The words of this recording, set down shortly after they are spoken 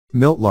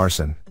Milt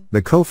Larsen,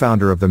 the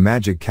co-founder of the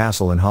Magic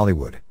Castle in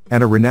Hollywood,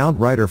 and a renowned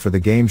writer for the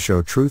game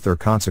show Truth or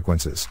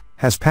Consequences,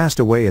 has passed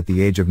away at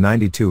the age of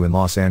 92 in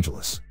Los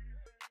Angeles.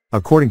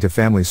 According to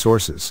family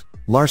sources,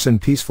 Larsen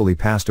peacefully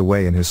passed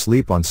away in his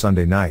sleep on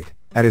Sunday night,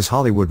 at his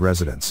Hollywood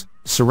residence,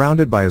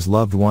 surrounded by his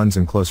loved ones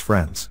and close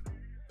friends.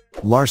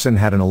 Larsen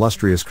had an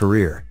illustrious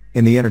career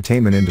in the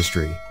entertainment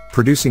industry,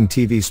 producing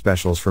TV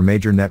specials for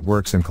major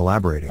networks and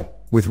collaborating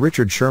with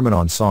Richard Sherman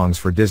on songs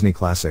for Disney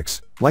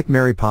classics, like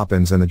Mary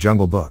Poppins and The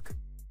Jungle Book.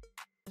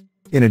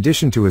 In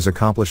addition to his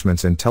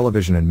accomplishments in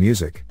television and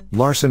music,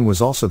 Larsen was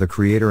also the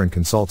creator and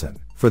consultant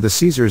for the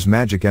Caesars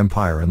Magic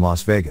Empire in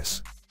Las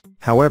Vegas.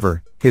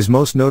 However, his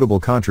most notable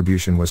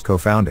contribution was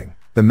co-founding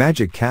the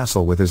Magic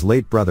Castle with his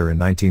late brother in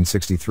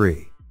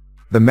 1963.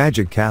 The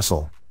Magic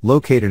Castle,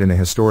 located in a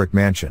historic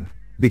mansion,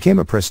 became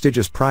a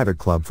prestigious private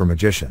club for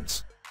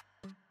magicians.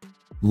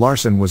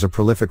 Larsen was a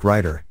prolific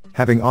writer,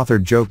 having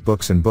authored joke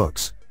books and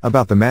books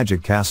about the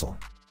Magic Castle.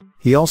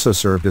 He also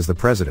served as the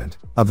president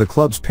of the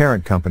club's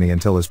parent company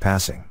until his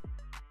passing.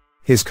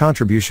 His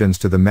contributions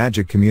to the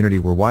magic community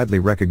were widely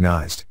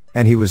recognized,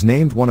 and he was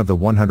named one of the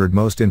 100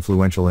 most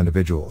influential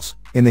individuals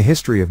in the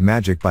history of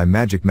magic by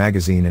Magic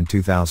magazine in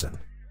 2000.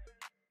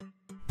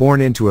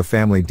 Born into a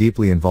family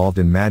deeply involved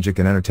in magic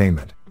and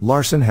entertainment,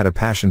 Larsen had a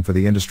passion for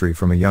the industry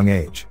from a young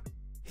age.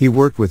 He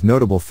worked with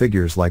notable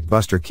figures like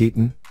Buster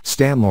Keaton,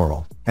 Stan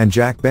Laurel, and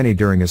Jack Benny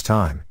during his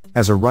time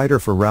as a writer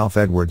for Ralph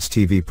Edwards'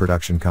 TV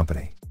production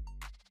company.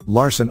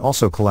 Larsen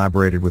also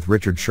collaborated with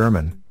Richard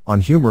Sherman on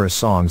humorous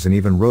songs and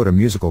even wrote a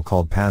musical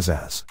called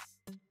Pizzazz.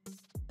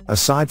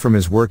 Aside from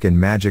his work in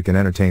magic and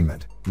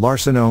entertainment,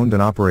 Larsen owned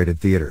and operated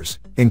theaters,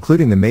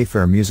 including the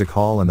Mayfair Music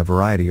Hall and the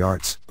Variety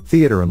Arts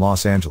Theater in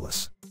Los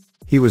Angeles.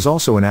 He was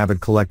also an avid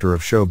collector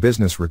of show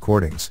business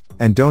recordings,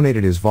 and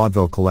donated his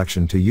vaudeville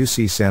collection to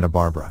UC Santa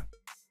Barbara.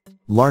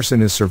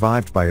 Larsen is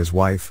survived by his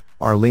wife,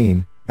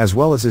 Arlene, as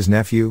well as his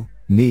nephew,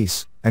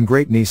 niece, and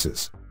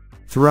great-nieces.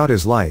 Throughout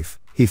his life,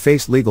 he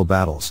faced legal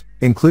battles,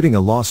 including a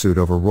lawsuit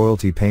over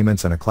royalty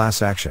payments and a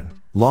class action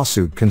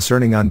lawsuit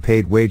concerning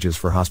unpaid wages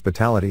for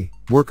hospitality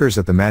workers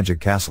at the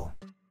Magic Castle.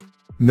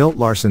 Milt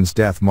Larsen's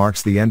death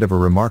marks the end of a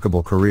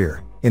remarkable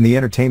career in the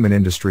entertainment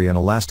industry and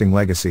a lasting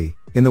legacy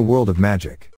in the world of magic.